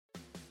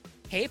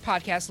Hey,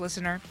 podcast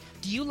listener.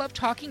 Do you love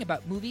talking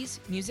about movies,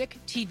 music,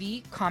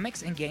 TV,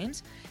 comics, and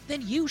games?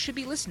 Then you should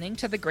be listening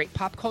to The Great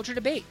Pop Culture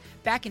Debate,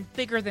 back and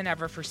bigger than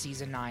ever for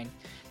Season 9.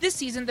 This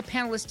season, the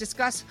panelists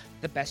discuss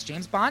the best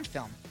James Bond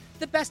film,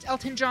 the best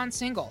Elton John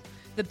single,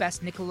 the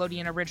best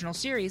Nickelodeon original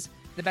series,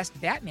 the best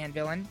Batman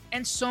villain,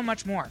 and so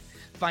much more.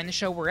 Find the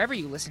show wherever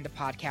you listen to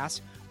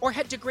podcasts, or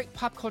head to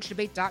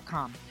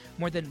greatpopculturedebate.com.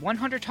 More than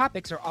 100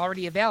 topics are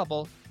already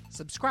available.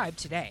 Subscribe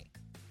today.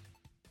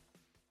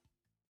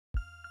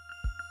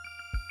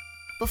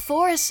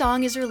 Before a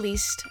song is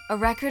released, a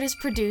record is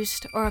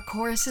produced, or a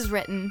chorus is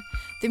written,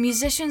 the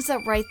musicians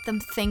that write them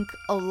think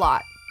a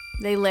lot.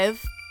 They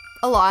live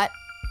a lot,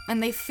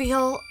 and they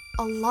feel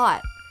a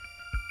lot.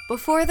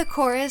 Before the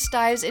chorus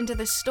dives into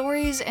the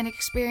stories and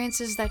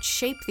experiences that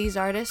shape these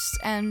artists,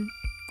 and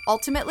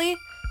ultimately,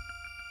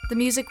 the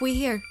music we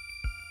hear.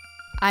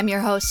 I'm your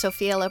host,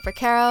 Sophia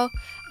Lopercaro,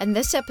 and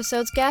this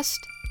episode's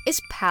guest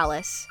is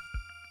Palace.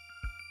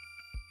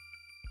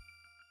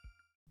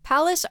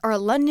 Palace are a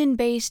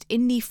London-based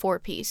indie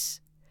four-piece.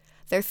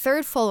 Their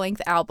third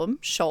full-length album,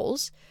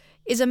 Shoals,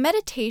 is a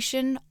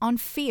meditation on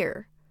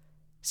fear,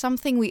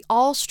 something we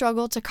all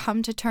struggle to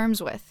come to terms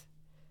with.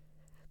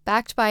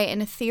 Backed by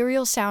an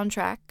ethereal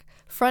soundtrack,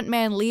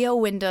 frontman Leo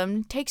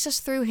Wyndham takes us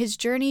through his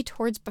journey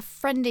towards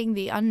befriending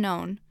the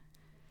unknown,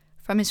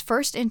 from his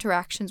first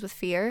interactions with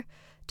fear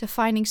to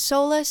finding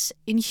solace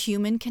in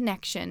human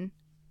connection.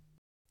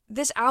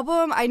 This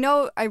album, I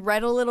know I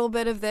read a little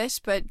bit of this,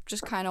 but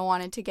just kind of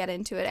wanted to get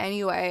into it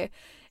anyway.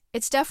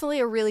 It's definitely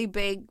a really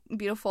big,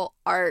 beautiful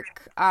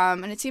arc,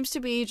 and it seems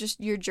to be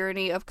just your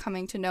journey of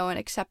coming to know and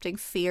accepting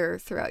fear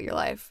throughout your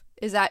life.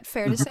 Is that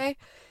fair to say?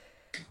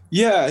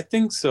 Yeah, I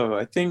think so.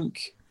 I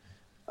think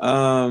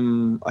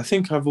I've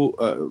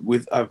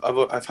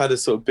had a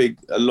sort of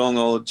a long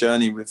old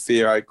journey with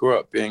fear. I grew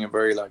up being a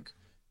very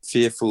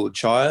fearful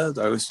child.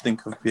 I always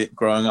think of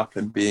growing up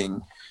and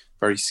being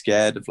very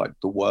scared of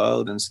the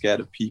world and scared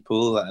of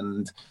people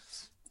and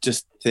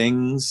just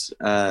things,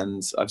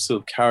 and I've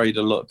sort of carried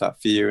a lot of that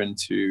fear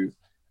into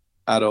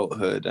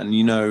adulthood. And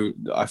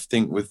I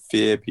think with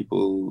fear,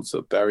 people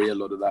sort of bury a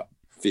lot of that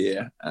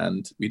fear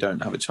and we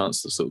don't have a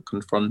chance to sort of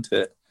confront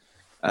it.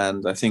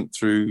 And I think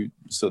through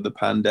sort of the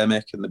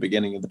pandemic and the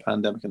beginning of the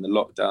pandemic and the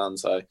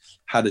lockdowns, I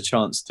had a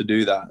chance to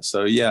do that.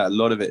 So yeah, a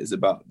lot of it is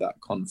about that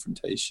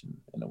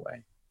confrontation in a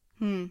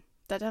way.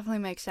 That definitely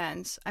makes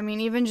sense. I mean,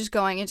 even just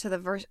going into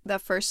the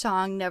first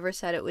song, Never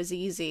Said It Was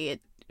Easy, it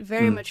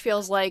very much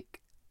feels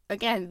like,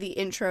 again, the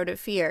intro to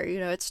fear.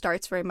 It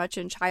starts very much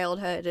in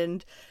childhood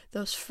and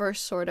those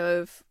first sort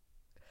of,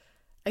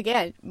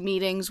 again,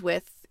 meetings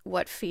with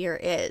what fear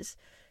is,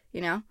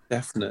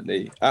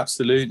 Definitely.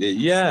 Absolutely.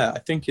 Yeah, I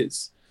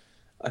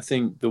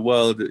think the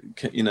world,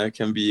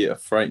 can be a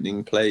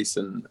frightening place.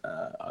 And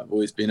I've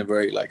always been a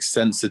very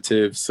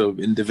sensitive sort of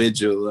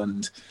individual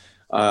and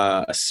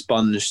a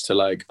sponge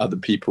to other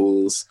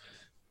people's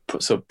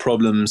sort of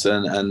problems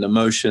and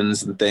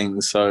emotions and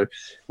things. So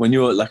when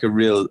you're a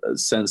real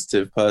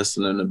sensitive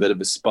person and a bit of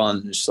a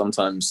sponge,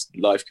 sometimes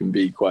life can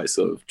be quite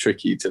sort of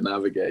tricky to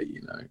navigate,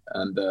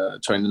 and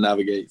trying to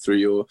navigate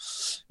through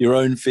your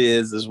own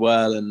fears as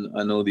well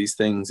and all these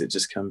things, it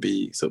just can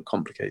be sort of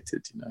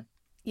complicated.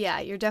 Yeah,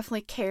 you're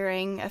definitely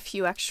carrying a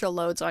few extra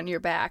loads on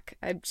your back.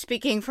 I'm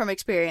speaking from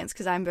experience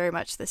because I'm very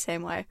much the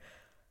same way.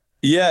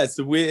 Yeah,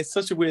 it's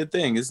such a weird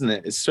thing, isn't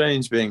it? It's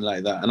strange being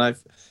like that. And I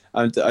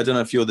don't know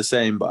if you're the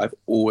same, but I've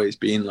always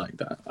been like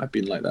that. I've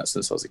been like that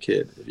since I was a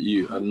kid.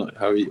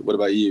 What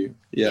about you?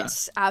 Yeah.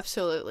 Yes,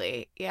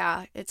 absolutely.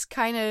 Yeah, it's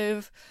kind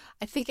of,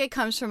 I think it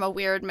comes from a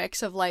weird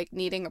mix of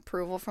needing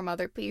approval from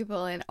other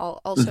people and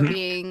also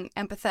being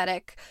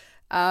empathetic.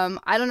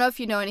 I don't know if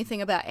you know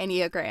anything about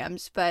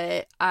Enneagrams,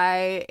 but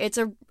I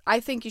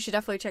think you should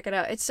definitely check it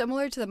out. It's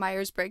similar to the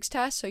Myers-Briggs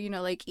test, so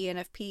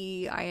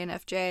ENFP,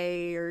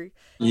 INFJ, or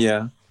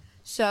yeah.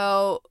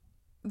 So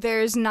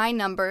there's 9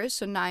 numbers,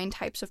 so 9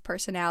 types of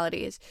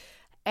personalities,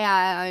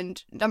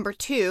 and number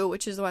 2,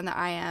 which is the one that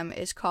I am,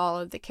 is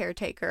called the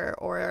caretaker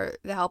or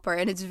the helper,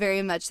 and it's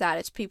very much that.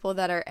 It's people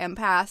that are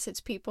empaths. It's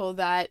people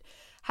that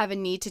have a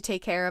need to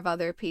take care of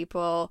other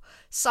people,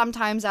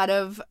 sometimes out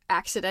of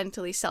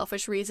accidentally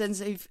selfish reasons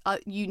of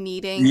you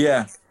needing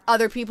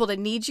other people to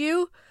need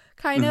you,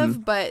 kind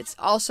of, but it's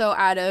also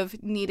out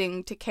of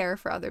needing to care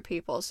for other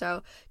people.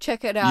 So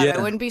check it out. I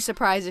wouldn't be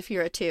surprised if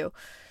you're a 2.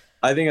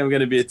 I think I'm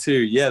going to be a 2.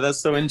 Yeah, that's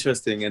so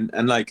interesting. And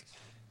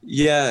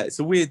it's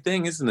a weird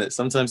thing, isn't it?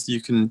 Sometimes you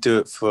can do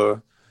it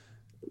for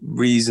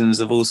reasons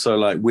of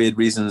also weird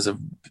reasons of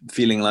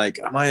feeling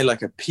am I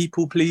a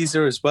people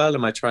pleaser as well?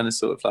 Am I trying to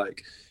sort of I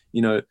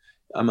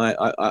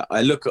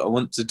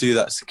want to do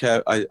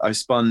that. I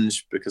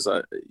sponge because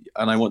I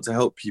want to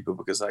help people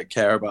because I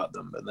care about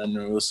them. But then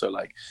also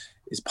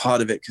is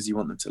part of it because you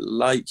want them to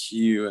like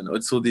you, and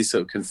it's all these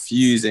sort of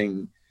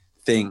confusing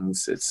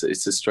things. It's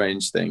a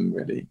strange thing,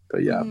 really.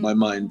 But yeah, my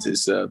mind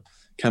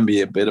can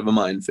be a bit of a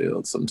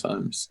minefield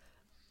sometimes.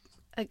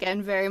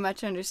 Again, very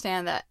much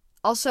understand that.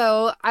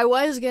 Also, I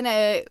was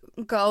gonna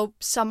go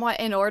somewhat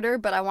in order,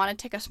 but I want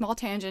to take a small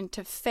tangent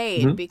to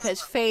Fade, Mhm.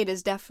 because Fade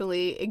is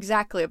definitely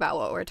exactly about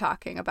what we're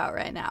talking about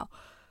right now.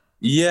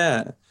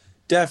 Yeah,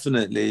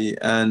 definitely.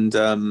 And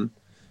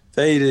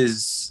Fade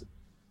is,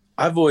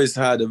 I've always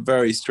had a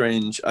very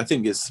strange, I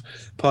think it's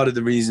part of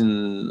the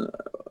reason,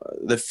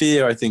 the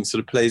fear I think sort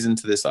of plays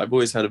into this. I've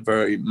always had a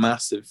very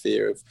massive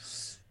fear of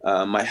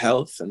my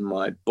health and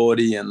my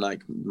body and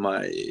like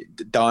my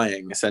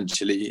dying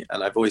essentially.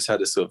 And I've always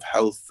had a sort of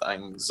health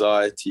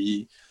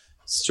anxiety,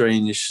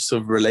 strange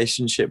sort of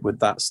relationship with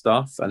that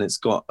stuff. And it's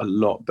got a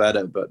lot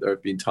better, but there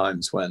have been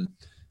times when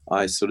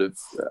I sort of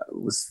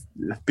was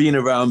being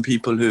around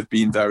people who have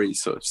been very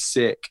sort of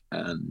sick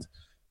and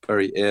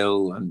very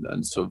ill,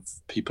 and sort of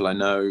people I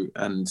know,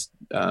 and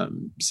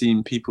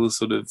seeing people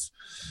sort of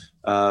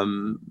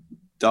um,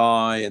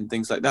 die and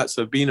things like that.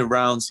 So being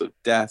around sort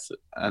of death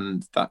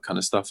and that kind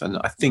of stuff. And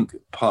I think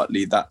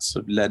partly that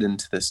sort of led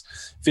into this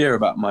fear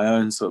about my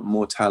own sort of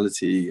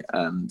mortality.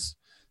 And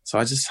so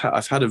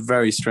I've had a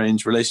very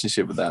strange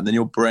relationship with that. And then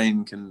your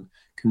brain can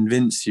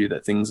convince you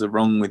that things are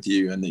wrong with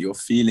you and that you're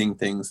feeling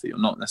things that you're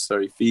not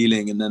necessarily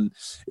feeling. And then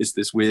it's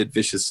this weird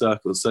vicious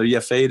circle. So yeah,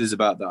 Fade is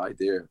about the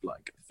idea of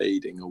like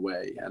fading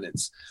away. And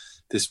it's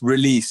this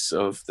release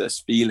of this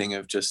feeling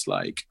of just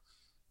like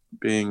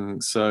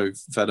being so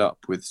fed up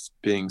with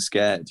being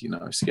scared,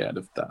 scared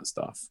of that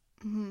stuff.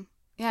 Hmm.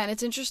 Yeah, and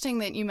it's interesting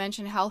that you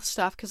mentioned health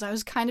stuff, because I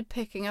was kind of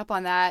picking up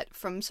on that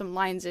from some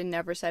lines in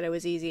Never Said It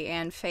Was Easy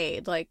and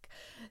Fade, like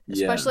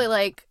Yeah. especially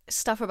like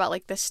stuff about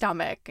like the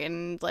stomach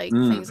and like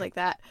things Mm. like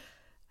that.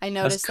 I That's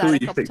noticed that cool a you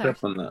couple picked times.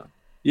 up on that.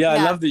 Yeah, I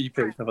Yeah. love that you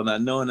picked up on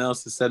that. No one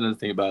else has said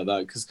anything about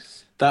that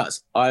because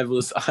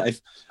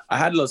I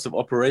had lots of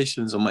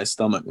operations on my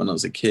stomach when I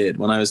was a kid.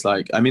 When I was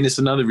like, I mean, it's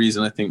another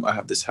reason I think I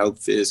have this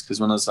health fears,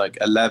 because when I was like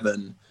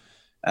 11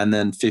 and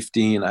then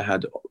 15, I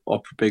had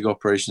big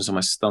operations on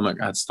my stomach.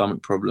 I had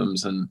stomach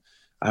problems, and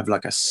I have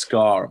like a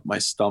scar on my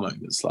stomach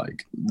that's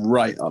like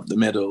right up the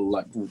middle,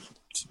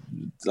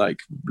 like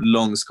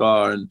long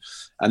scar, and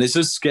it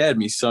just scared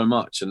me so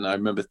much. And I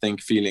remember having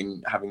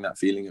that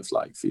feeling of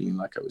like feeling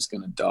like I was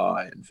going to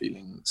die and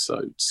feeling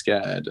so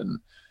scared.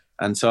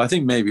 And so I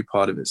think maybe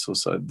part of it's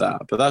also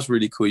that, but that's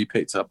really cool you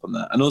picked up on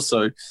that. And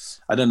also,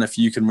 I don't know if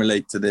you can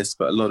relate to this,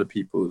 but a lot of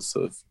people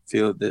sort of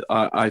feel that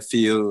I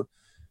feel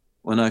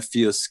when I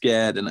feel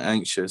scared and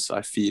anxious,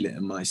 I feel it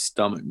in my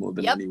stomach more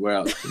than Yep. anywhere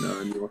else,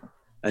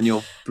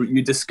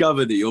 you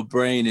discover that your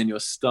brain and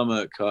your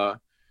stomach are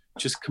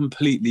just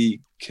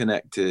completely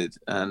connected.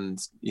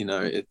 And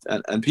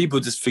and people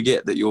just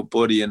forget that your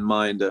body and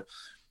mind are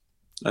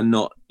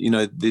not,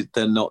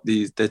 they're not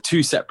they're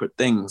two separate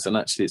things, and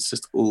actually it's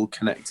just all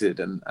connected.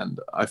 And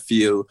I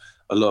feel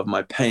a lot of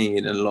my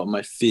pain and a lot of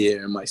my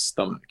fear in my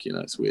stomach.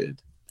 It's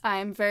weird.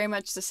 I'm very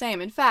much the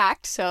same. In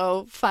fact,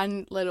 so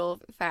fun little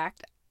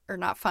fact, or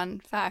not fun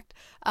fact,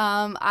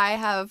 I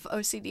have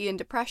OCD and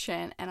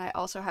depression, and I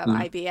also have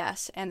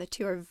IBS, and the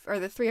two or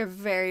the three are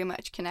very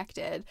much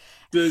connected.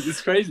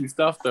 It's crazy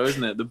stuff though,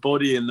 isn't it? The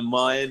body and the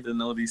mind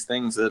and all these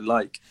things are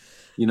like,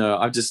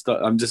 I'm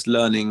just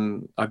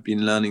learning. I've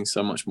been learning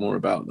so much more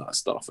about that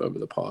stuff over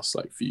the past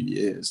like few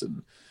years,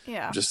 and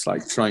Yeah. just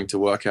like trying to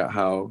work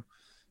out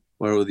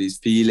where all these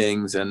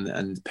feelings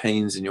and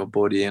pains in your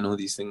body and all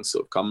these things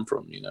sort of come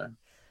from.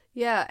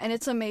 Yeah, and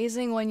it's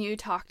amazing when you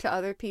talk to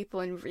other people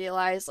and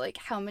realize like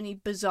how many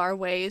bizarre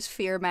ways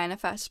fear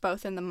manifests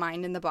both in the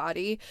mind and the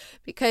body.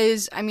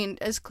 Because, I mean,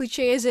 as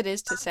cliche as it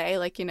is to say,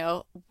 like,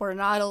 we're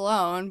not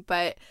alone,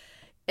 but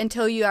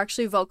until you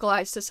actually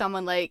vocalize to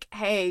someone like,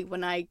 hey,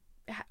 when I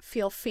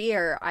feel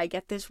fear, I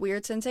get this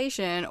weird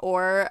sensation,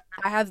 or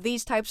I have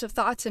these types of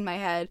thoughts in my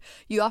head,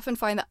 you often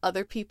find that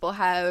other people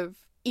have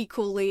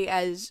equally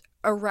as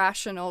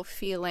irrational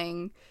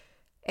feeling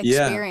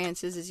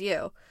experiences as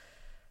you.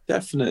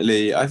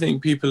 Definitely. I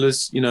think people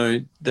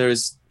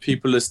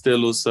people are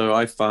still also,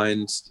 I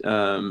find,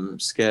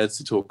 scared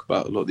to talk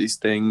about a lot of these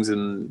things,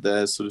 and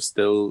there's it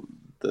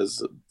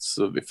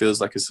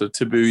feels like a sort of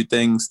taboo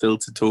thing still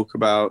to talk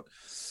about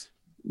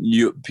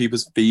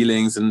people's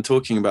feelings and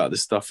talking about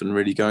this stuff, and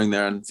really going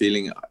there and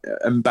feeling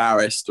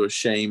embarrassed or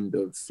ashamed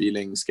of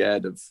feeling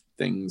scared of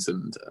things.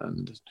 And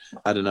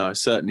I don't know,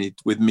 certainly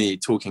with me,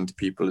 talking to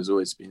people has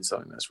always been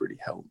something that's really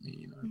helped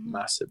me,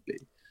 massively.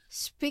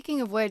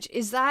 Speaking of which,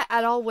 is that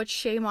at all what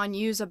Shame on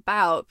You's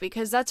about?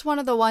 Because that's one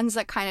of the ones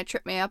that kind of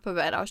tripped me up a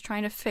bit. I was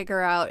trying to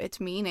figure out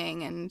its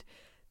meaning, and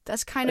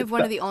that's kind of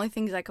one of the only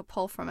things I could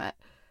pull from it.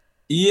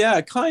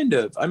 Yeah, kind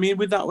of. I mean,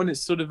 with that one,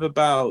 it's sort of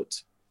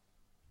about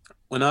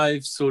when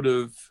I've sort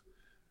of,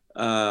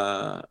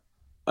 I've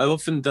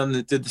often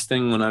did this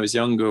thing when I was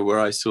younger where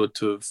I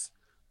sort of,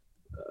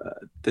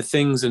 the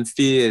things and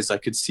fears I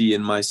could see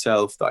in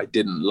myself that I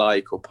didn't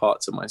like, or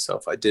parts of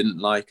myself I didn't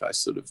like, I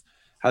sort of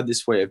had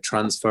this way of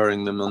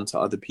transferring them onto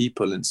other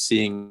people and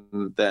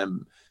seeing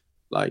them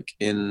like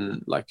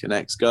in like an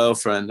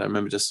ex-girlfriend. I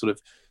remember just sort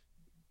of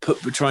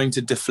trying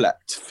to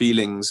deflect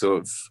feelings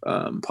of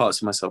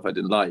parts of myself I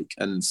didn't like,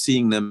 and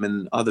seeing them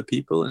in other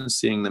people and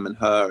seeing them in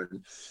her,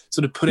 and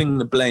sort of putting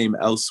the blame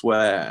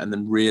elsewhere, and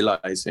then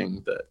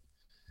realizing that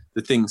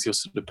the things you're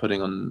sort of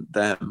putting on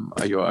them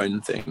are your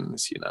own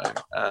things, you know.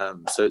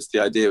 So it's the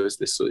idea was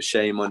this sort of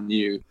shame on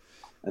you,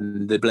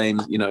 and the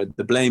blame, you know,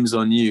 the blame's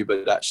on you,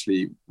 but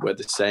actually we're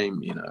the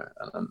same, you know.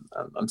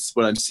 And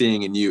what I'm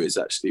seeing in you is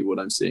actually what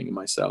I'm seeing in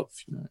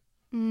myself, you know.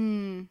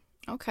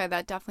 Okay,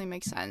 that definitely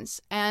makes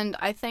sense. And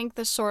I think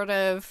the sort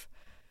of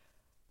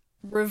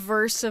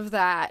reverse of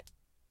that,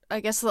 I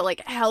guess the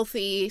like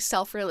healthy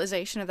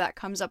self-realization of that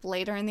comes up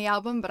later in the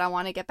album, but I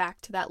want to get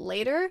back to that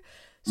later.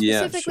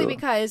 Specifically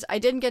because I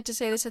didn't get to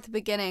say this at the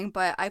beginning,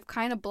 but I've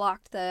kind of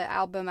blocked the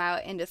album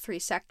out into 3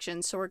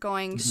 sections. So we're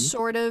going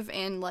sort of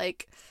in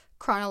like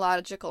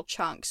chronological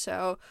chunks.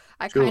 So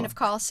I kind of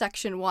call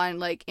section 1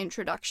 like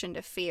Introduction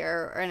to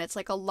Fear, and it's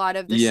like a lot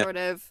of this sort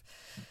of,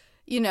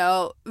 you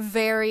know,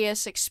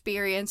 various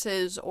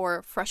experiences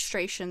or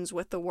frustrations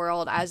with the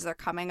world as they're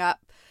coming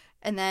up.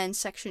 And then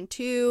section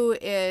 2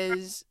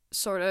 is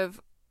sort of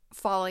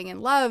falling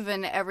in love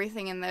and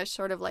everything in their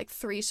sort of like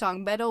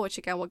 3-song middle, which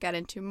again we'll get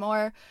into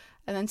more.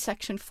 And then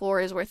section 4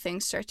 is where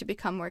things start to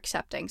become more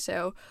accepting.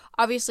 So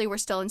obviously we're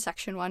still in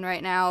section 1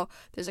 right now.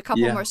 There's a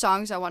couple more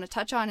songs I want to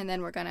touch on, and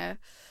then we're gonna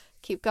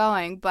keep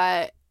going.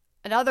 But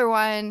another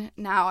one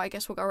now I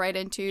guess we'll go right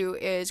into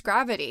is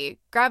Gravity.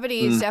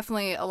 Gravity is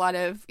definitely a lot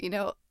of, you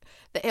know,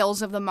 the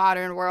ills of the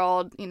modern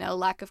world, you know,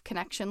 lack of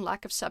connection,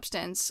 lack of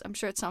substance. I'm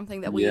sure it's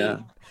something that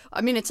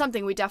it's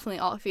something we definitely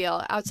all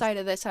feel. Outside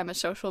of this, I'm a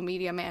social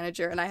media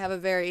manager, and I have a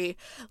very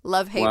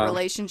love-hate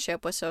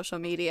relationship with social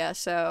media.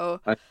 So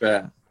I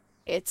bet.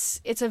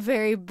 It's a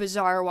very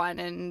bizarre one,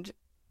 and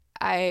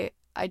I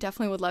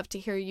definitely would love to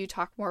hear you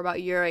talk more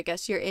about your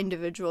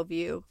individual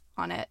view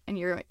on it and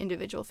your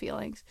individual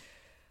feelings.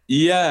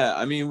 Yeah,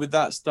 I mean, with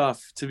that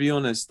stuff, to be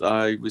honest,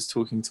 I was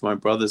talking to my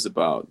brothers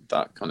about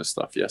that kind of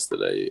stuff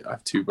yesterday. I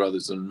have 2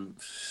 brothers, and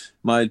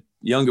my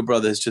younger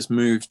brother has just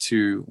moved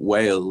to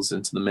Wales,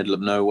 into the middle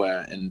of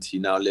nowhere, and he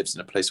now lives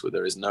in a place where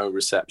there is no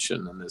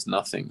reception and there's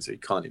nothing, so he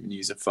can't even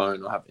use a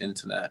phone or have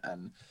internet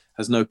and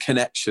has no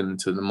connection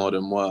to the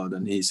modern world.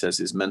 And he says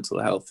his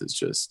mental health has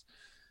just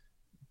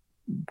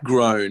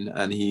grown,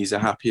 and he's a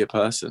happier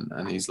person,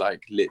 and he's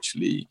like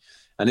literally...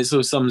 And it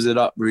sort of sums it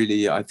up,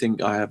 really. I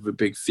think I have a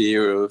big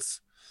fear of,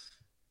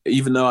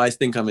 even though I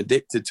think I'm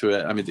addicted to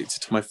it, I'm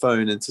addicted to my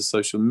phone and to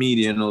social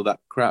media and all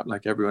that crap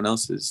like everyone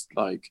else is.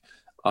 Like,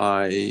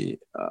 I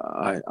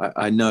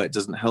know it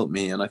doesn't help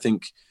me. And I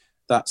think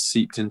that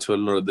seeped into a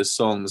lot of the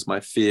songs,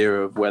 my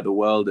fear of where the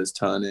world is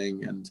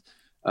turning. And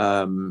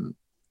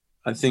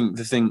I think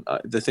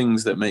the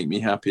things that make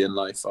me happy in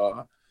life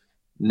are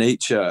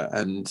nature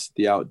and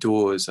the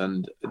outdoors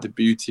and the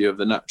beauty of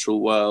the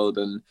natural world,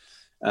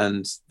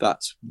 and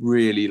that's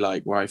really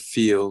like where I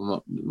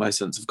feel my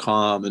sense of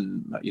calm,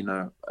 and, you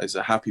know, is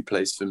a happy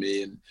place for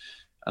me. And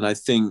I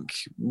think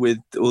with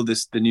all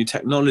this, the new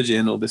technology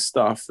and all this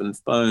stuff and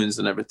phones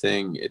and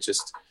everything, it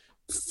just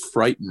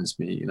frightens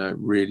me, you know,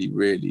 really,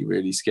 really,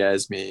 really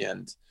scares me.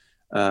 And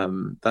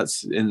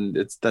that's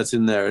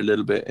in there a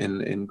little bit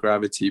in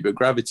Gravity, but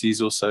Gravity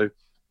is also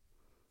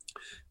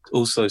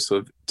sort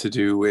of to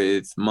do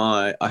with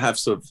I have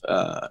sort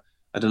of,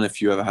 I don't know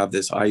if you ever have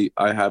this. I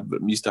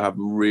used to have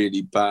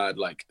really bad,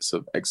 like,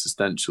 sort of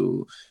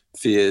existential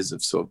fears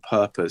of sort of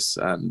purpose,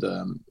 and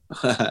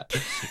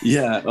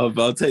yeah,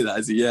 I'll take that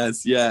as a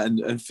yes. Yeah,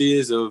 and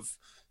fears of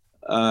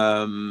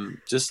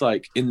just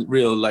like in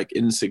real like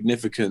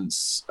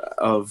insignificance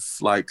of,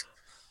 like,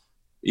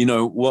 you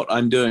know, what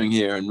I'm doing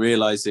here, and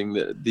realizing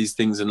that these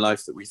things in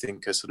life that we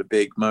think are sort of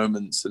big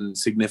moments and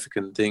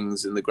significant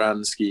things in the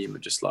grand scheme are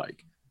just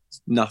like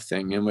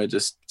nothing, and we're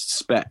just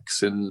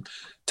specks in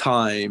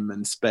time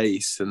and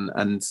space, and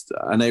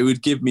it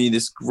would give me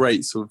this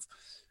great sort of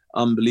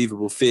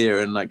unbelievable fear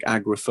and like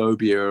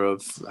agoraphobia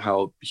of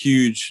how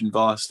huge and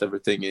vast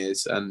everything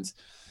is, and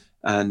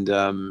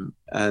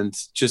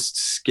just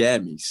scare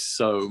me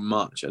so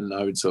much. And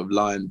I would sort of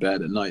lie in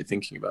bed at night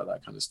thinking about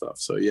that kind of stuff.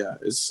 So yeah,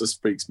 it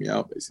just freaks me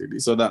out, basically.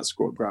 So that's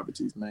what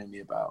Gravity is mainly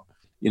about.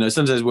 You know,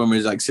 sometimes when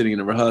we're like sitting in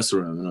a rehearsal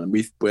room and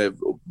we're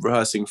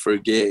rehearsing for a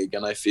gig,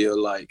 and I feel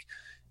like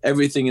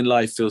everything in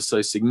life feels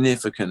so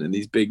significant in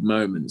these big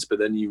moments, but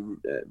then you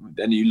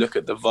look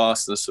at the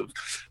vastness of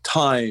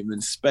time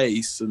and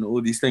space and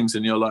all these things,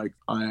 and you're like,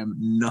 I am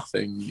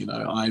nothing, you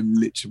know. I'm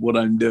literally, what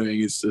I'm doing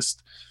is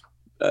just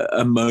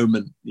a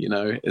moment, you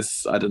know.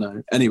 It's, I don't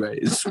know. Anyway,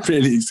 it's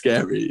really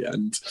scary,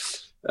 and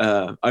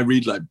I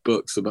read like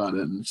books about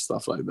it and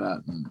stuff like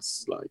that, and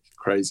it's like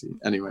crazy.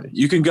 Anyway,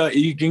 you can get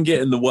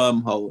in the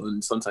wormhole,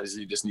 and sometimes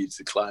you just need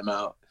to climb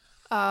out.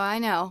 Oh, I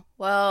know.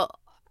 Well,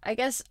 I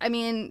guess, I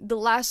mean, the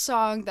last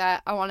song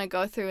that I want to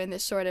go through in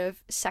this sort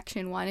of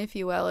section 1, if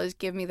you will, is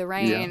Give Me the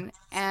Rain. Yeah.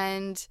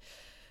 And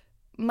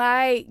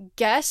my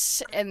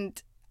guess,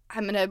 and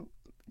I'm going to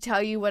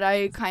tell you what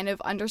I kind of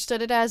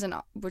understood it as, and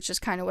which is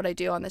kind of what I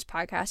do on this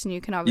podcast, and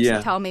you can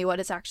obviously tell me what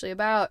it's actually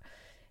about.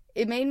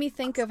 It made me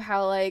think of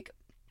how, like,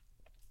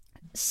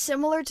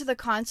 similar to the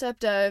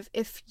concept of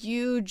if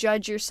you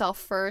judge yourself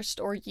first,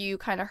 or you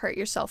kind of hurt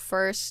yourself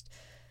first,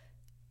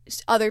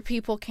 other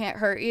people can't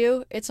hurt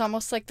you. It's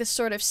almost like this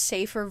sort of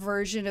safer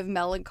version of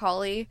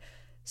melancholy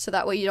so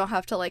that way you don't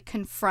have to like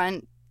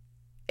confront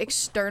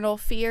external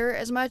fear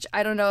as much.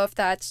 I don't know if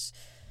that's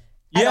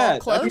at all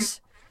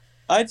close.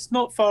 It's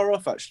not far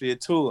off actually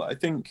at all. I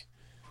think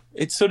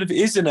it sort of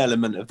is an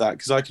element of that,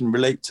 because I can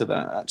relate to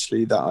that,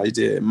 actually, that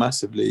idea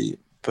massively.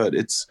 But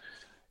it's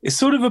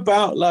sort of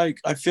about,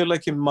 like, I feel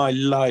like in my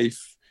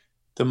life,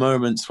 the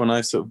moments when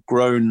I've sort of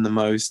grown the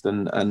most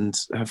and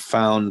have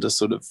found a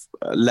sort of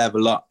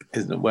level up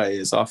in a way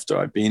is after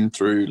I've been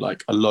through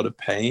like a lot of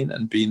pain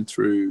and been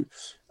through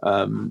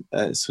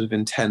sort of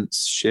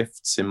intense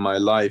shifts in my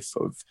life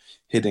of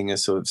hitting a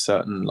sort of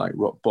certain like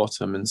rock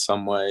bottom in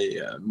some way,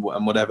 and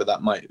whatever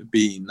that might have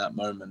been, that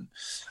moment.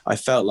 I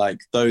felt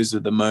like those are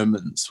the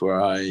moments where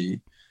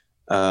it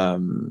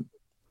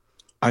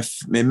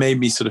made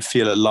me sort of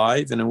feel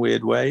alive in a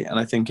weird way. And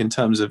I think in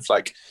terms of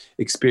like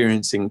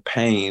experiencing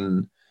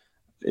pain,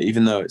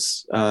 even though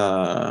it's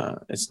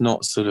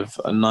not sort of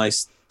a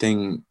nice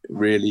thing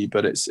really,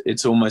 but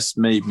it's almost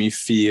made me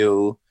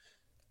feel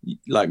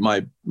like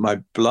my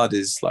blood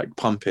is like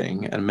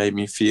pumping, and made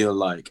me feel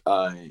like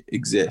I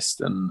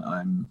exist, and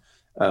I'm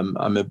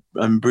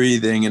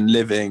breathing and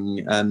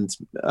living, and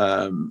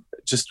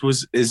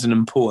is an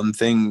important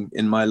thing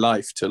in my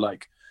life to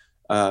like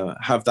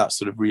have that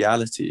sort of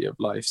reality of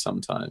life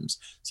sometimes.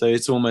 So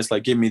it's almost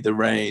like give me the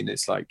rain,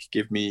 it's like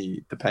give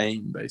me the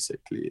pain,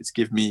 basically. It's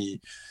give me,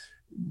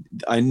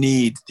 I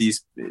need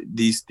these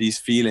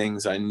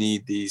feelings, I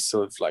need these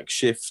sort of like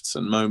shifts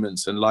and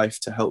moments in life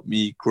to help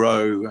me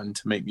grow and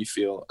to make me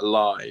feel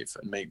alive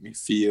and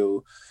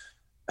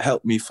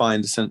help me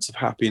find a sense of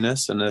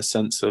happiness and a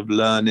sense of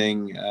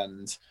learning.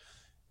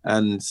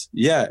 And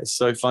yeah, it's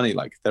so funny,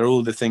 like they're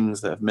all the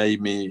things that have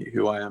made me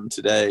who I am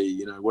today,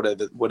 you know,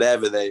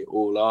 whatever they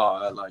all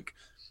are, like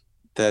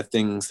they're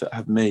things that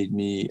have made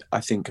me, I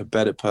think, a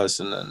better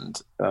person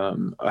and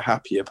a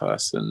happier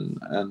person,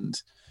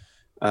 and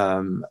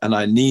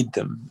I need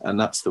them. And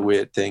that's the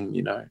weird thing,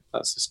 you know,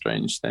 that's the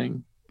strange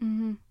thing.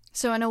 Mm-hmm.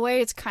 So in a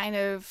way it's kind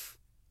of,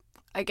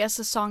 I guess,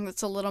 a song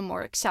that's a little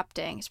more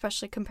accepting,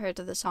 especially compared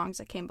to the songs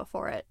that came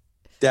before it.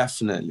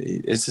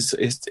 Definitely.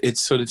 It's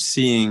sort of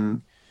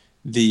seeing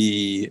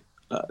that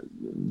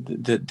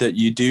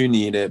you do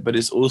need it, but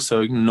it's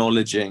also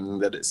acknowledging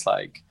that it's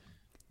like,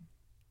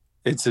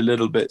 it's a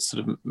little bit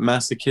sort of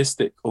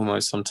masochistic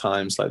almost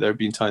sometimes. Like there have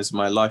been times in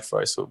my life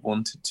where I sort of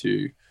wanted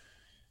to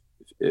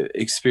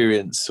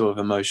experience sort of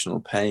emotional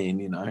pain,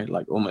 you know,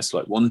 like almost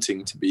like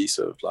wanting to be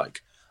sort of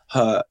like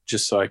hurt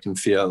just so I can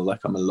feel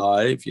like I'm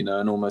alive, you know,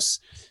 and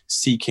almost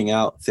seeking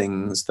out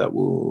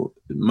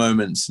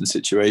moments and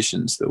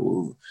situations that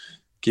will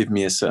give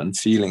me a certain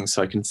feeling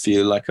so I can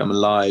feel like I'm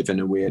alive in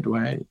a weird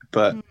way.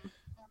 But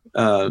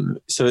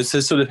so it's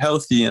a sort of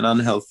healthy and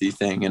unhealthy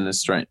thing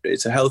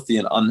it's a healthy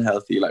and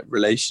unhealthy like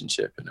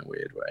relationship in a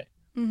weird way.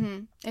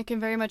 Mm-hmm. It can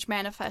very much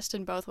manifest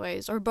in both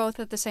ways, or both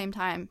at the same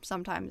time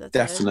sometimes.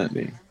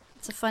 Definitely.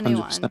 It's a funny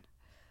 100%. One.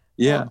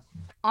 Yeah. Well,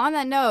 on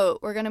that note,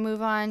 we're going to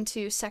move on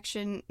to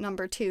section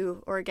number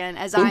 2, or again,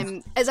 as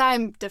I'm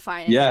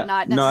defining it,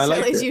 not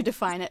necessarily as you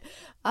define it.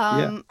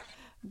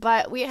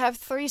 But we have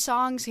 3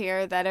 songs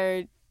here that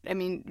are, I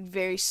mean,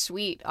 very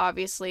sweet,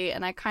 obviously,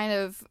 and I kind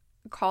of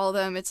call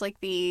them, it's like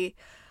the,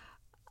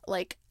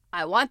 like,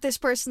 I want this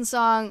person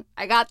song,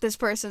 I got this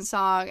person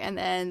song, and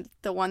then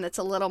the one that's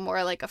a little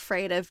more like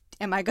afraid of,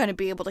 am I going to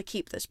be able to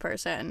keep this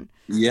person?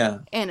 Yeah.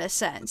 In a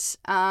sense.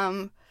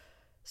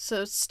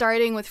 So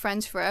starting with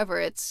Friends Forever,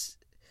 it's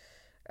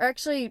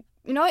actually,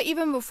 you know what,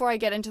 even before I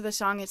get into the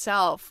song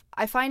itself,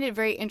 I find it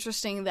very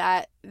interesting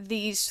that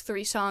these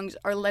 3 songs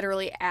are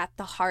literally at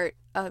the heart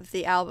of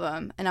the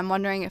album, and I'm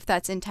wondering if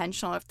that's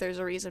intentional, if there's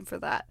a reason for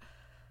that.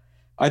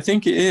 I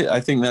think it is. I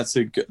think that's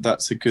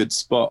a good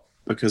spot,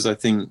 because I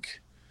think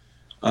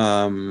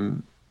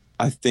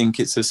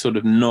it's a sort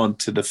of nod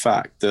to the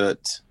fact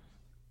that,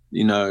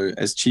 you know,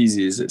 as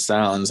cheesy as it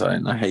sounds,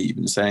 and I hate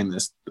even saying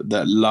this, but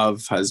that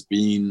love has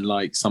been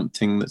like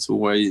something that's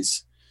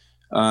always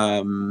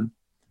it's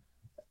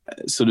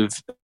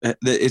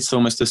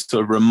almost a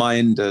sort of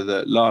reminder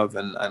that love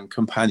and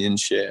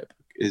companionship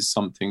is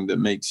something that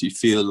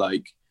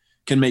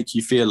can make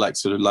you feel like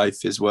sort of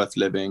life is worth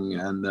living,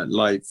 and that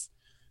life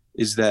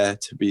is there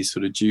to be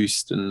sort of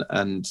juiced,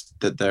 and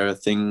that there are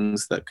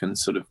things that can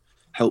sort of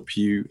help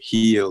you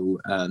heal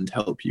and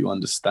help you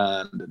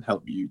understand and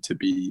help you to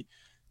be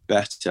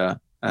better.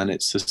 And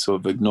it's a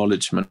sort of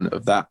acknowledgement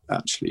of that,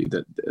 actually,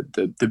 that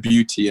the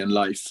beauty in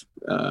life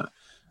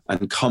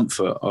and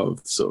comfort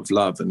of sort of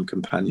love and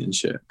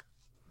companionship.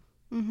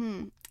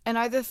 Mm-hmm. And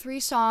are the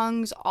 3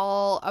 songs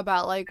all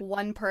about like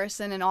one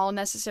person and all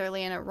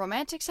necessarily in a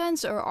romantic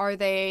sense, or are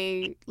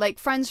they like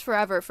Friends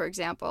Forever, for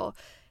example?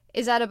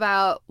 Is that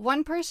about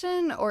one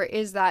person, or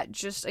is that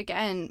just,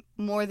 again,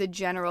 more the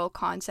general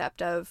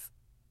concept of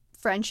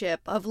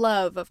friendship, of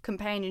love, of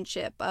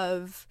companionship,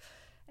 of...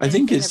 I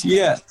think it's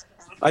that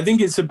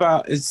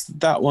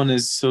one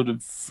is sort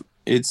of,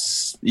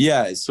 it's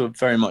sort of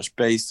very much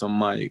based on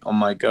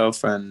my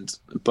girlfriend,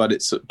 but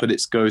it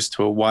goes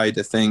to a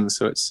wider thing.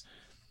 So it's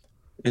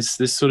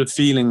this sort of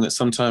feeling that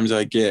sometimes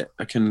I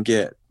can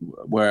get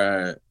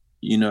where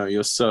you know,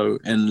 you're so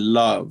in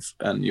love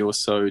and you're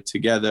so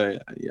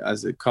together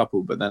as a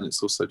couple, but then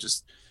it's also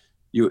just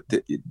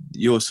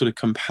you're sort of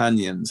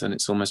companions, and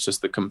it's almost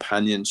just the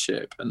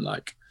companionship and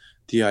like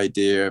the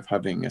idea of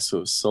having a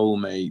sort of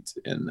soulmate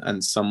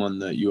and someone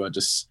that you are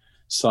just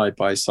side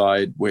by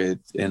side with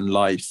in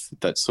life,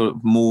 that's sort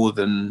of more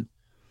than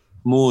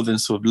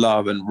sort of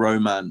love and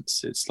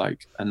romance. It's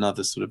like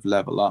another sort of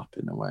level up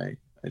in a way.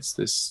 It's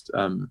this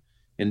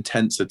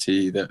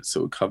intensity that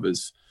sort of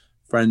covers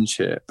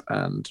friendship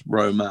and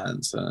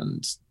romance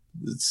and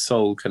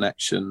soul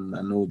connection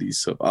and all these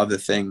sort of other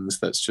things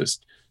that's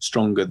just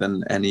stronger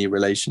than any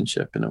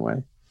relationship in a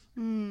way.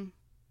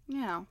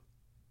 Yeah.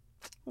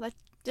 Well,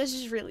 this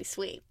is really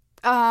sweet.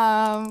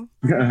 But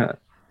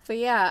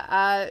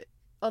yeah,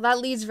 well, that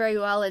leads very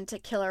well into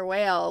Killer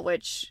Whale,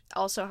 which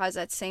also has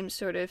that same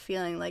sort of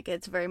feeling. Like,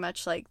 it's very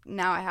much like,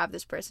 now I have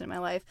this person in my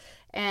life.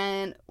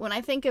 And when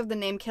I think of the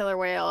name Killer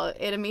Whale,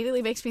 it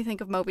immediately makes me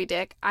think of Moby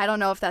Dick. I don't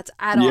know if that's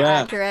at all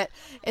accurate.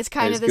 It's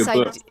kind of this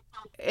idea.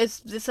 It's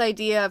this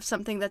idea of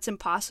something that's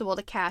impossible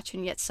to catch,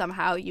 and yet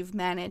somehow you've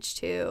managed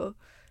to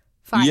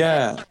find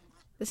it.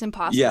 This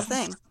impossible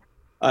thing.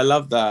 I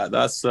love that.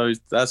 That's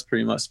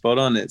pretty much spot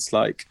on. It's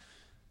like,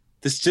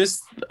 this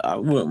just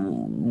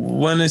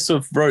when I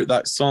sort of wrote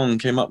that song,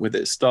 came up with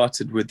it,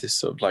 started with this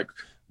sort of like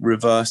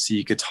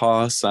reversey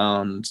guitar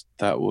sound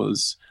that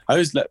was, I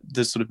always let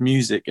the sort of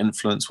music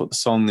influence what the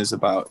song is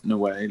about in a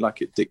way,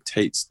 like it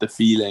dictates the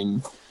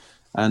feeling.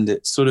 And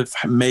it sort of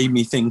made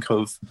me think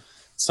of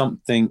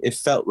something, it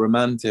felt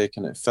romantic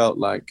and it felt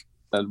like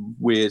a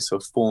weird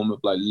sort of form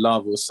of like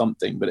love or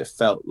something, but it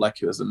felt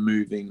like it was a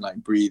moving, like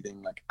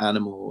breathing, like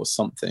animal or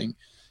something.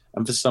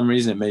 And for some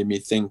reason, it made me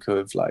think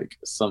of like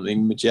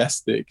something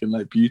majestic and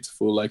like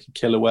beautiful, like a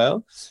killer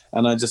whale.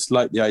 And I just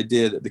like the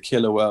idea that the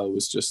killer whale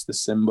was just the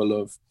symbol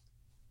of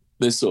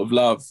this sort of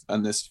love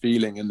and this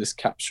feeling and this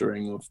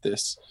capturing of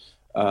this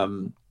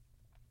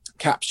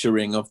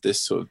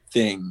sort of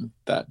thing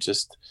that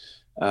just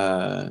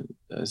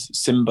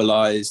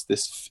symbolizes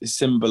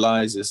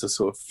a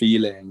sort of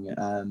feeling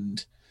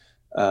and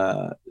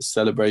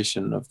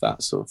celebration of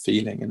that sort of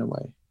feeling in a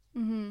way.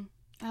 Mm-hmm.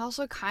 I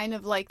also kind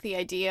of like the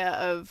idea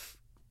of,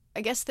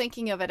 I guess,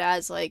 thinking of it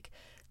as like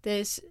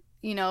this,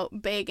 you know,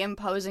 big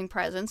imposing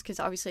presence, because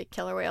obviously a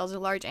killer whale is a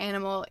large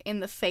animal in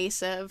the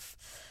face of,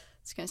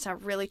 it's going to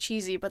sound really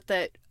cheesy, but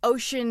the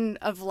ocean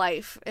of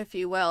life, if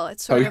you will.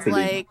 It's sort of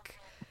like,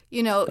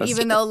 you know,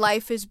 even though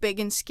life is big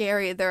and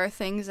scary, there are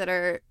things that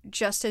are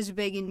just as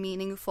big and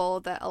meaningful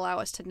that allow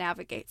us to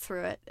navigate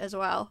through it as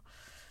well.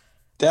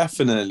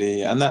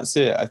 Definitely. And that's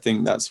it. I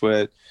think that's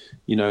where,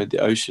 you know, the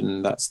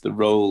ocean, that's the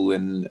role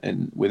in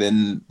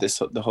within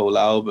the whole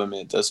album.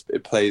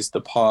 It plays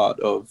the part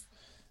of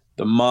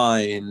the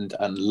mind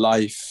and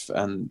life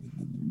and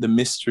the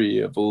mystery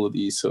of all of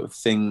these sort of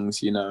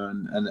things, you know,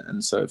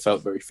 and so it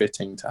felt very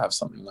fitting to have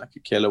something like a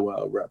killer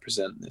whale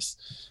represent this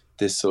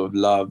sort of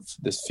love,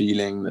 this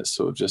feeling that's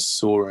sort of just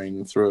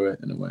soaring through it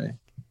in a way.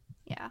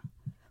 Yeah.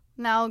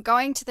 Now,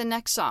 going to the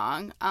next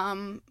song,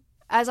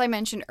 as I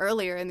mentioned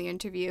earlier in the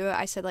interview,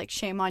 I said like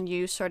Shame on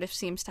You sort of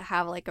seems to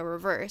have like a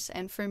reverse.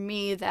 And for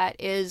me, that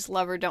is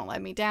Lover Don't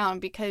Let Me Down,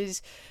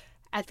 because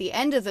at the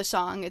end of the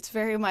song, it's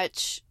very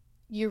much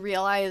you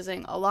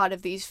realizing a lot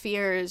of these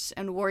fears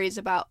and worries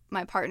about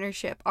my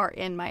partnership are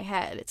in my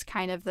head. It's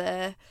kind of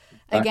again,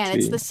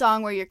 it's the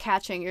song where you're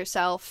catching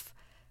yourself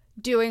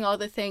doing all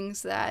the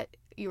things that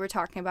you were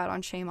talking about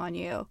on Shame on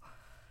You.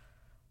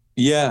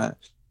 Yeah,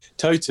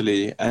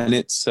 totally. And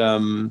it's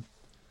a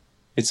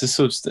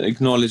sort of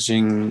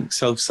acknowledging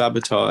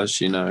self-sabotage,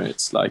 you know.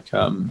 It's like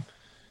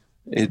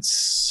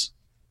it's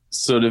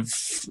sort of,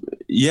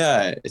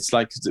 yeah, it's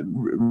like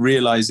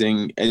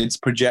realizing it's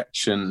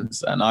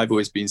projections. And I've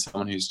always been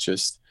someone who's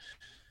just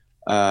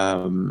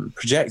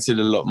projected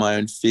a lot of my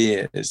own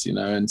fears, you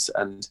know,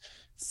 and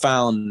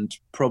found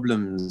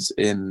problems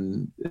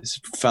in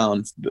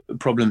certain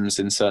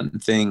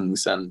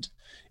things, and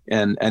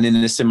in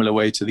a similar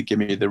way to the Give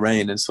Me the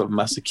Rain, and sort of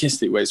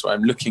masochistic ways where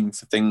I'm looking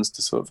for things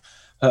to sort of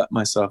hurt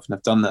myself. And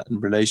I've done that in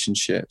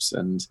relationships,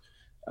 and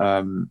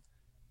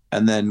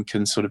then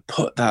can sort of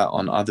put that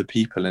on other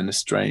people in a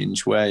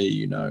strange way,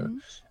 you know,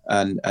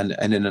 and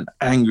in an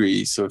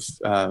angry sort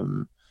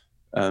of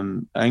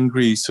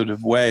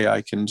way,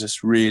 I can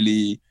just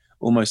really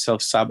almost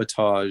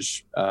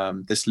self-sabotage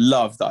this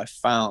love that I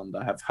found.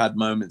 I have had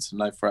moments in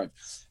life where I've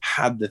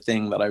had the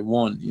thing that I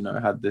want, you know,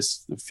 had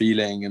this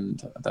feeling,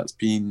 and that's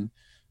been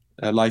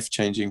a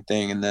life-changing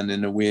thing. And then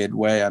in a weird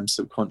way, I'm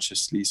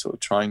subconsciously sort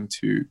of trying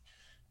to,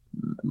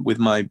 with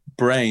my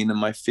brain and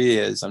my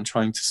fears, I'm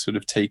trying to sort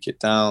of take it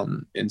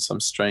down in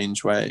some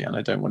strange way, and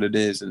I don't know what it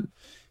is.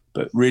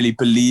 But really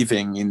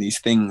believing in these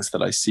things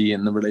that I see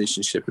in the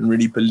relationship, and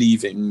really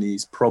believing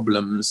these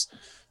problems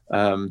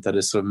that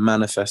are sort of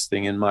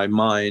manifesting in my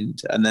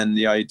mind. And then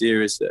the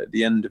idea is that at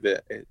the end of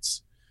it,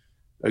 it's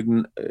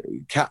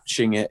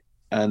catching it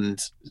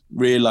and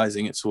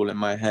realizing it's all in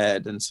my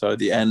head. And so at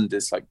the end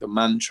is like the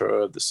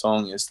mantra of the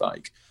song is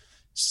like,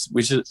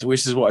 which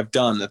is what I've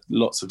done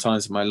lots of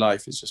times in my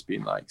life. Is just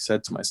been like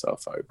said to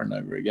myself over and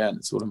over again,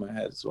 it's all in my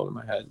head, it's all in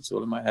my head, it's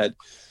all in my head,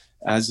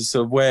 as a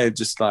sort of way of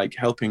just like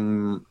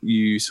helping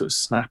you sort of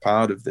snap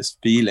out of this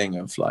feeling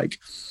of like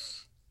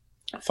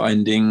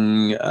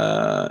finding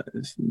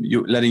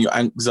you letting your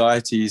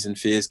anxieties and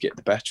fears get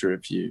the better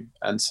of you.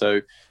 And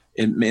so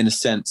in a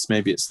sense,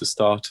 maybe it's the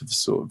start of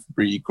sort of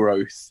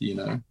regrowth, you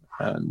know,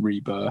 and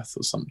rebirth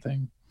or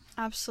something.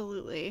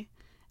 Absolutely.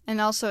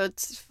 And also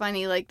it's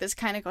funny, like this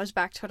kind of goes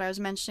back to what I was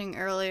mentioning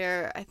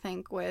earlier, I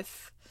think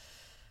with,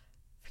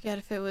 I forget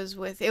if it was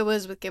with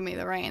Give Me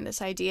the Rain,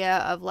 this idea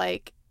of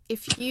like,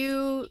 if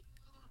you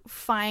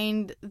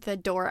find the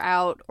door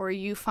out, or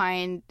you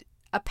find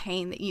a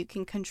pain that you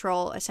can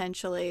control,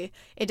 essentially,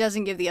 it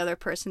doesn't give the other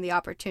person the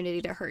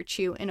opportunity to hurt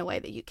you in a way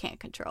that you can't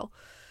control.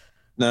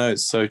 No,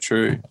 it's so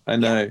true. I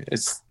know. Yeah.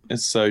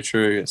 It's so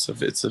true.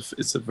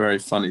 It's a very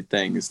funny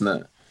thing, isn't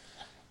it?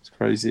 It's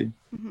crazy.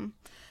 Mm-hmm.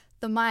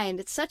 The mind,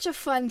 it's such a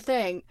fun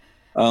thing.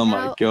 Oh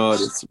my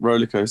God, it's a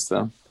roller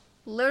coaster.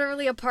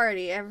 Literally a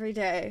party every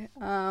day.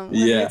 Whether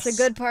yes. It's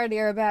a good party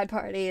or a bad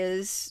party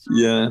is...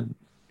 Yeah.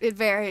 It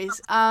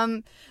varies.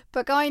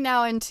 But going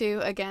now into,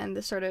 again,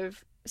 the sort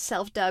of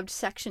self-dubbed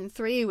section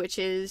 3, which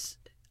is,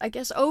 I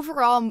guess,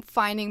 overall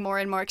finding more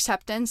and more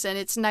acceptance. And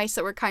it's nice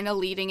that we're kind of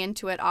leading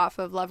into it off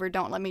of Lover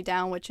Don't Let Me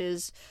Down, which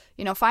is,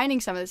 you know, finding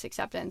some of this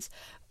acceptance.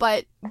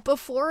 But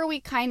before we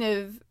kind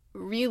of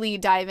really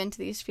dive into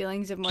these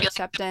feelings of more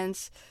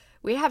acceptance,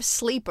 we have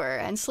Sleeper.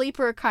 And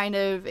Sleeper kind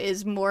of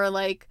is more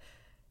like,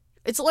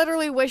 it's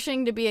literally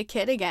wishing to be a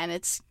kid again.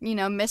 It's, you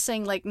know,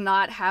 missing like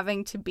not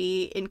having to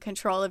be in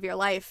control of your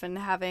life and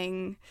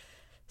having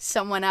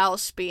someone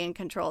else be in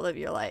control of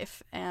your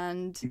life.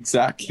 And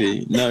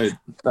exactly. Yeah.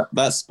 No,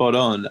 that's spot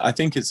on. I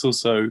think it's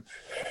also,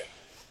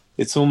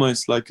 it's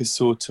almost like a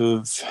sort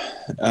of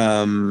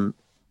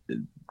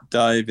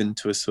dive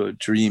into a sort of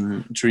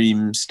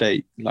dream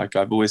state. Like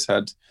I've always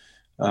had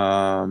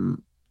a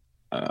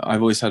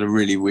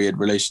really weird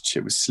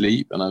relationship with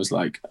sleep, and I was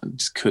like, I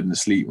just couldn't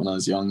sleep when I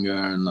was younger,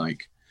 and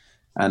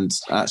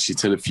actually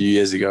till a few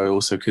years ago I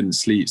also couldn't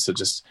sleep, so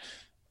just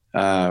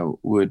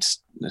would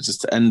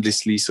just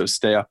endlessly sort of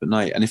stay up at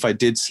night. And if I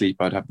did sleep,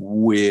 I'd have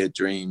weird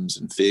dreams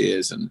and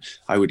fears, and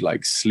I would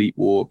like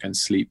sleepwalk and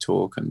sleep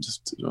talk, and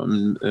just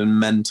a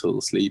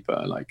mental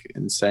sleeper, like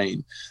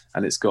insane.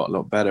 And it's got a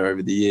lot better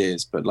over the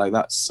years, but like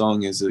that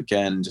song is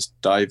again just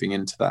diving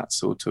into that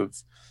sort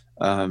of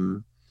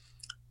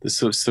the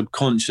sort of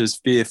subconscious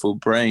fearful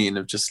brain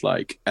of just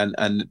like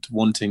and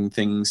wanting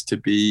things to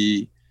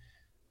be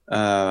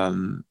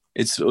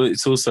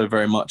it's also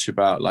very much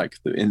about like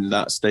in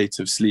that state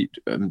of sleep,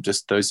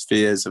 just those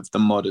fears of the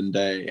modern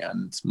day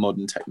and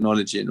modern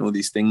technology and all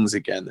these things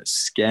again that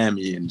scare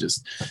me and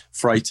just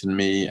frighten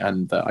me,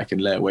 and that I can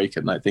lay awake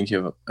at night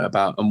thinking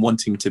about, and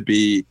wanting to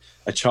be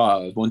a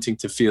child, wanting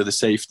to feel the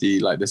safety.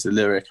 Like there's a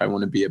lyric, I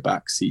want to be a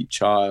backseat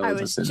child. I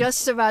was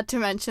just about to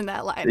mention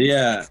that line.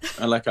 Yeah,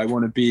 and like I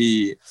want to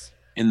be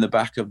in the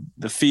back of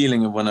the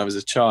feeling of when I was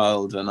a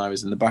child, and I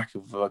was in the back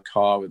of a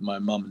car with my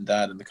mum and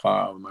dad in the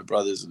car with my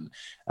brothers, and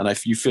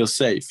you feel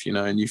safe, you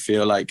know, and you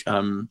feel like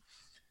and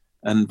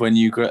when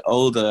you get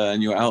older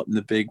and you're out in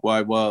the big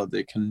wide world,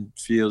 it can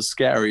feel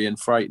scary and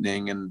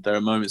frightening, and there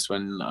are moments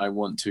when I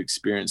want to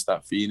experience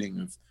that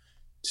feeling of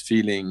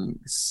feeling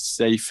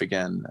safe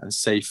again, and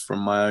safe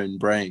from my own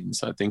brain.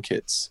 So I think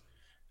it's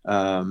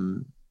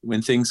when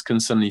things can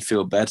suddenly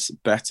feel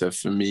better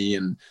for me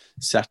and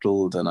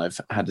settled, and I've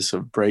had a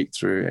sort of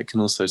breakthrough, it can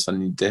also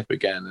suddenly dip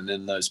again. And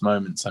in those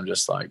moments, I'm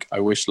just like,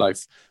 I wish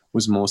life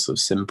was more sort of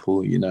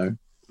simple, you know.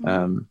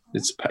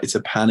 It's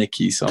a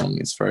panicky song.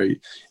 It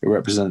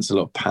represents a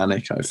lot of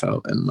panic I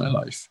felt in my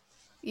life.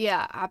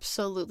 Yeah,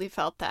 absolutely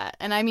felt that.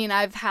 And I mean,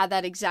 I've had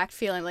that exact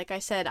feeling. Like I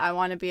said, I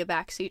want to be a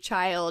backseat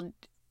child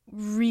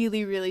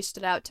really, really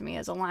stood out to me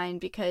as a line,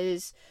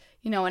 because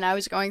you know, when I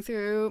was going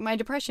through my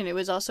depression, it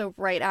was also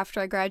right after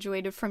I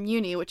graduated from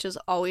uni, which is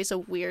always a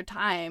weird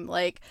time.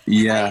 Like,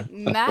 yeah, I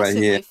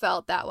massively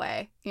felt that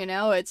way. You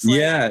know, it's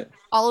like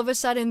all of a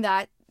sudden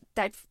that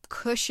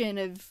cushion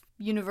of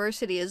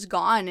university is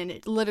gone, and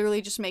it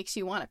literally just makes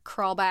you want to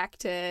crawl back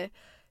to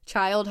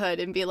childhood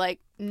and be like,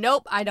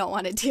 nope, I don't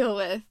want to deal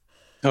with.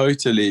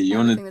 Totally. You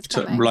want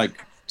to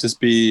like just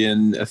be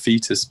in a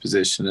fetus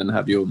position and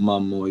have your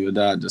mum or your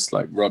dad just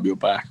like rub your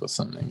back or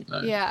something. You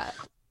know? Yeah.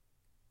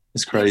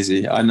 It's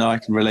crazy. I know I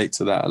can relate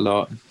to that a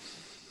lot.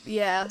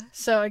 Yeah.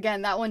 So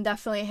again, that one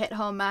definitely hit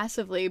home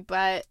massively.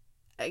 But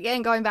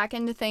again, going back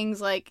into things,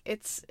 like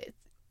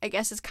I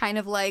guess it's kind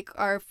of like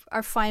our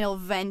final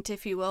vent,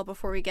 if you will,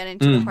 before we get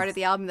into the part of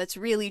the album that's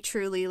really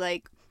truly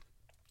like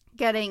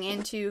getting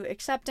into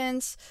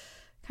acceptance.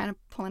 Kind of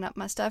pulling up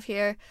my stuff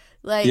here.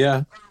 Like,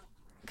 yeah.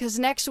 Because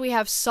next we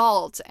have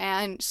Salt,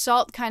 and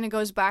Salt kind of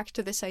goes back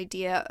to this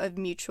idea of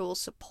mutual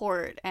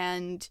support.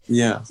 And,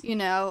 you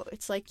know,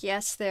 it's like,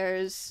 yes,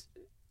 there's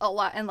a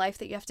lot in life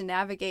that you have to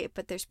navigate,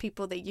 but there's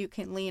people that you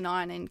can lean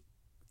on and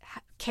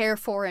care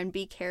for and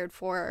be cared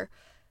for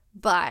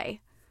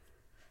by.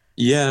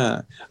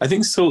 Yeah, I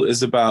think Salt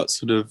is about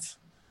sort of,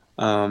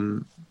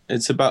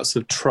 it's about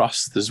sort of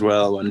trust as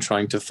well, and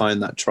trying to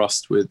find that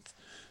trust with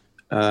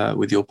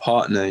your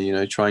partner, you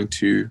know, trying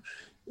to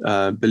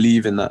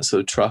believe in that sort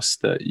of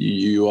trust that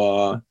you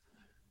are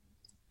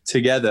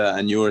together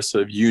and you're a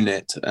sort of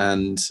unit,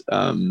 and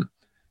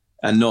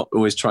not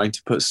always trying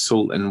to put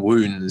salt in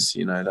wounds.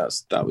 You know,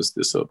 that was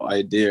the sort of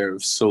idea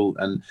of salt,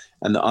 and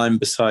I'm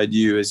beside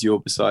you as you're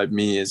beside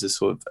me is a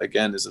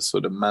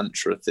sort of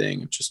mantra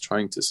thing of just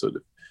trying to sort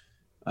of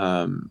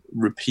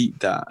repeat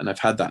that. And I've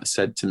had that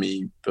said to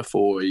me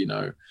before, you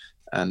know,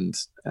 and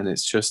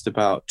it's just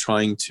about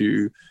trying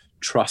to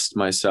trust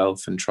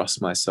myself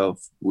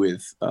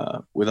with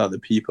other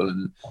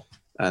people,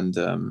 and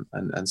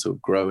sort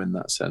of grow in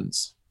that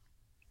sense.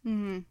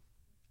 Mm-hmm.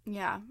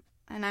 Yeah.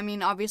 And I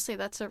mean, obviously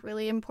that's a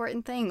really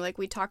important thing. Like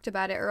we talked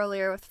about it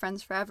earlier with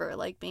Friends Forever,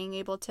 like being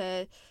able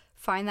to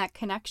find that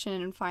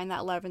connection and find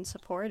that love and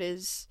support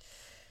is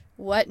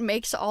what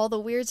makes all the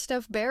weird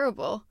stuff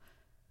bearable.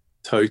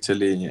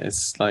 Totally.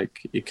 It's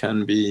like it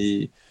can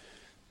be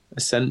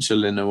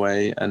essential in a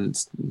way,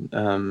 and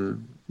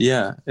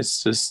yeah,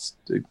 it's just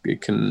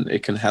it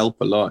can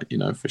help a lot, you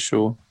know, for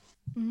sure.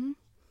 Mm-hmm.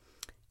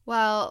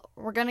 Well,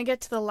 we're gonna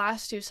get to the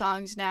last two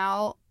songs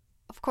now.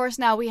 Of course,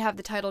 now we have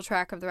the title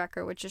track of the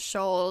record, which is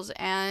Shoals,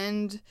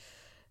 and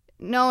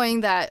knowing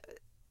that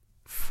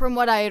from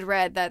what I had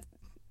read, that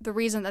the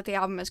reason that the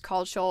album is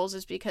called Shoals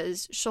is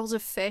because shoals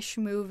of fish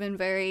move in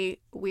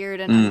very weird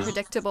and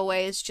unpredictable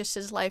ways, just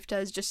as life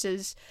does, just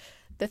as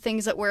the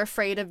things that we're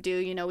afraid of do.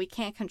 You know, we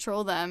can't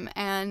control them.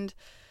 And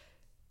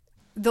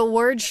the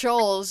word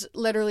shoals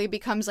literally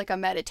becomes like a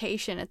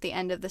meditation at the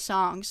end of the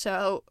song.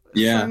 So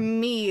for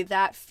me,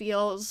 that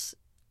feels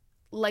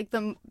like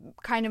the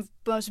kind of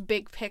most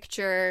big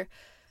picture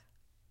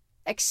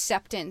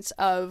acceptance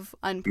of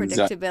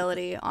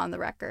unpredictability on the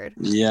record.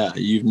 Yeah,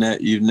 you've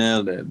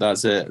nailed it.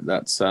 That's it.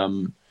 That's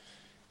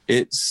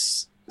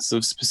it's sort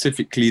of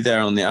specifically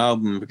there on the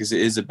album because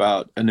it is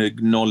about an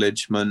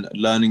acknowledgement,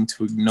 learning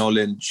to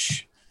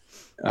acknowledge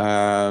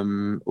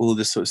all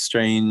the sort of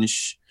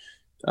strange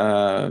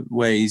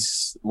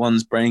ways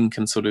one's brain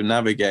can sort of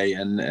navigate,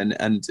 and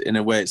in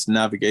a way it's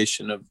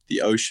navigation of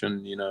the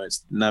ocean, you know,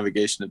 it's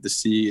navigation of the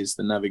sea, it's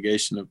the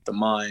navigation of the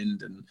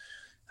mind,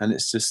 and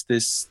it's just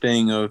this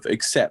thing of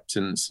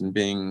acceptance and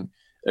being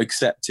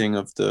accepting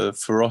of the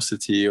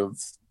ferocity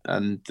of,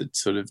 and the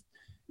sort of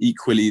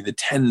equally the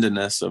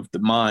tenderness of the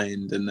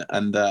mind,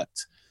 and that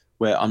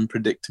we're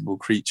unpredictable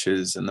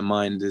creatures, and the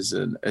mind is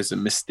a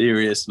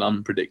mysterious and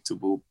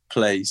unpredictable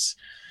place.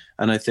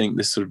 And I think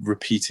this sort of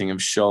repeating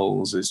of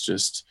shoals is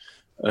just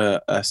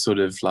a sort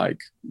of like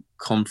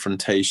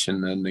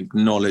confrontation and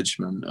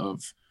acknowledgement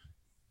of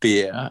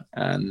fear,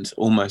 and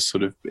almost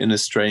sort of in a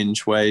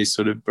strange way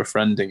sort of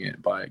befriending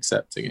it by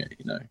accepting it,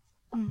 you know.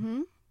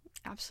 Mm-hmm.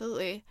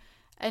 Absolutely.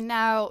 And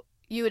now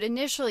you would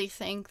initially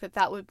think that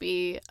that would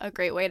be a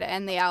great way to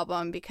end the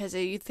album, because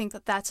you think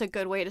that that's a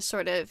good way to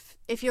sort of,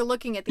 if you're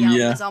looking at the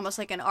album as almost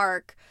like an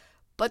arc,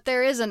 but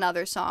there is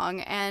another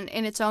song, and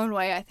in its own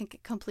way I think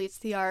it completes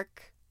the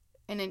arc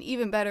in an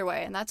even better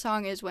way, and that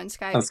song is Where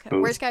Sky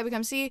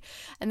Becomes Sea.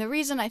 And the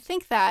reason I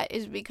think that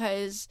is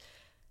because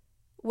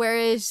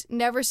whereas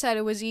Never Said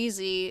It Was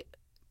Easy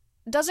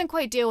doesn't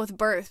quite deal with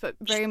birth, but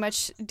very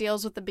much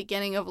deals with the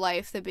beginning of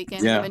life, the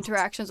beginning of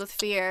interactions with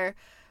fear,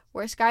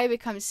 Where Sky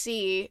Becomes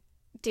Sea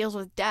deals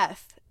with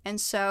death.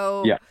 And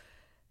so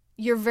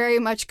you're very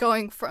much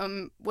going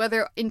from,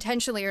 whether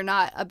intentionally or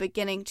not, a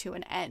beginning to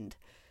an end.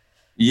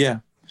 Yeah,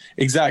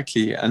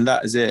 exactly. And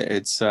that is it.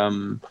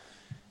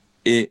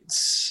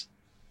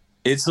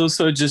 It's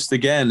also just,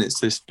 again,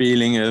 it's this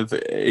feeling of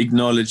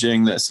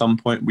acknowledging that at some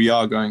point we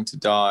are going to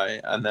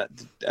die, and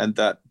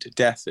that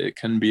death, it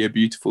can be a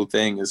beautiful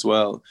thing as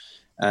well.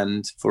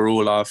 And for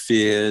all our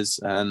fears,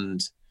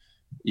 and,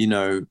 you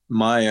know,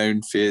 my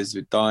own fears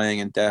with dying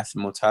and death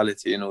and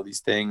mortality and all these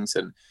things,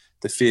 and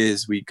the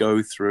fears we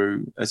go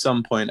through, at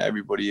some point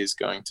everybody is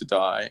going to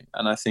die.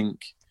 And I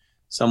think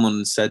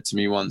someone said to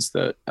me once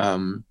that,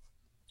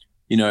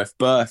 you know, if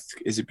birth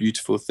is a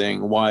beautiful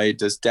thing, why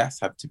does death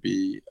have to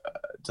be,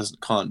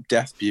 can't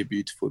death be a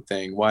beautiful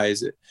thing? Why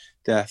is it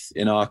death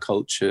in our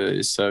culture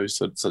is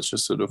such a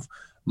sort of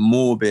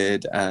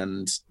morbid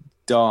and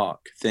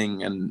dark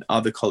thing, and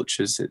other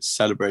cultures it's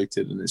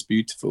celebrated and it's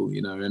beautiful,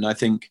 you know? And I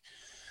think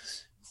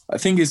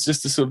it's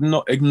just a sort of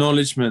not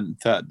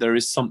acknowledgement that there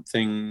is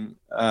something,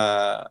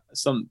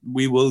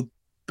 we will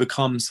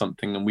become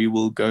something and we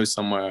will go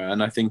somewhere.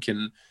 And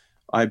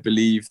I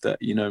believe that,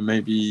 you know,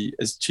 maybe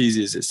as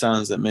cheesy as it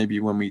sounds, that maybe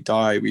when we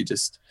die, we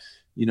just,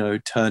 you know,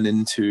 turn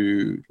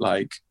into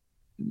like,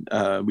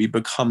 we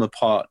become a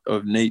part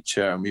of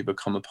nature, and we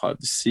become a part of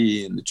the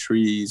sea and the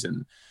trees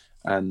and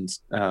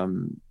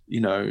you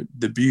know,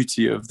 the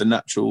beauty of the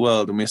natural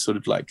world. And we're sort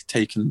of like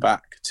taken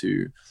back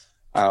to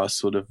our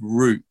sort of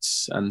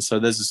roots. And so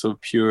there's a sort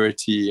of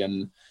purity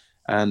and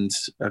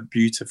a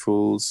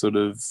beautiful sort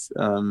of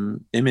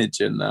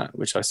image in that,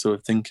 which I sort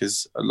of think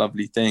is a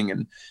lovely thing.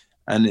 And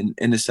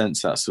in a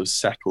sense that sort of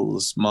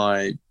settles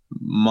my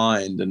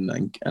mind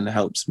and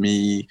helps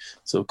me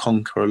sort of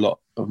conquer a lot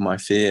of my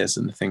fears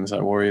and the things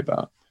I worry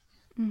about.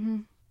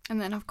 Mm-hmm. And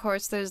then, of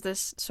course, there's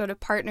this sort of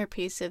partner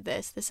piece of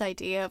this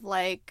idea of,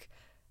 like,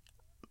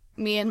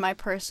 me and my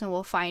person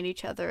will find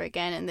each other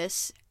again in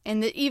this,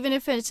 even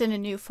if it's in a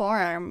new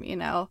form, you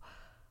know,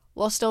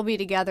 we'll still be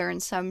together in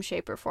some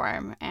shape or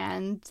form.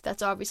 And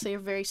that's obviously a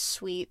very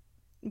sweet,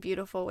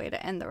 beautiful way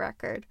to end the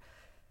record.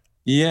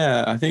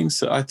 Yeah, I think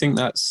so. I think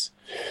that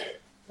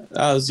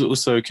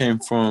also came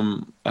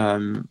from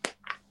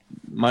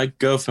my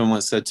girlfriend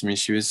once said to me,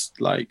 she was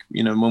like,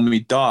 you know, when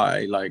we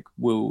die, like,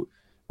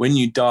 when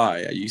you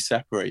die, are you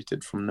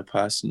separated from the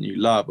person you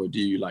love, or do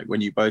you, like, when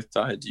you both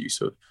die, do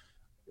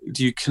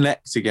you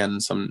connect again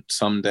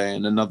someday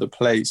in another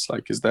place?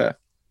 Like, is there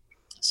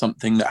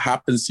something that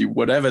happens to you,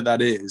 whatever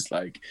that is,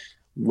 like,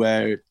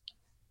 where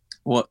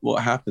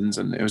what happens?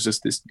 And it was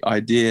just this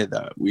idea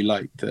that we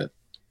like, that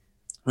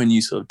when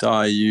you sort of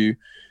die, you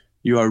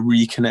are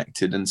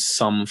reconnected in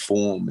some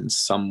form, in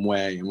some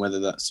way, and whether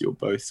that's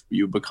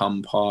you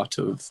become part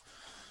of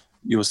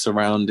your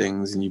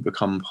surroundings and you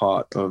become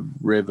part of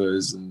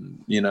rivers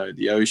and, you know,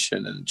 the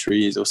ocean and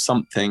trees or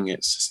something.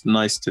 It's just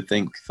nice to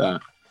think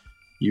that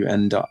you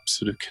end up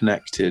sort of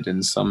connected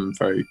in some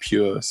very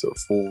pure sort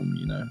of form,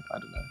 you know, I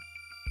don't know.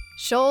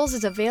 Shoals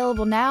is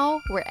available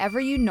now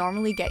wherever you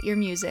normally get your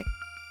music.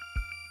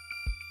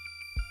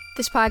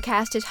 This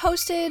podcast is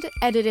hosted,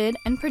 edited,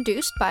 and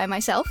produced by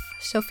myself,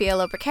 Sophia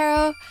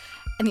Lopercaro,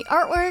 and the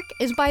artwork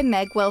is by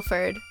Meg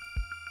Wilford.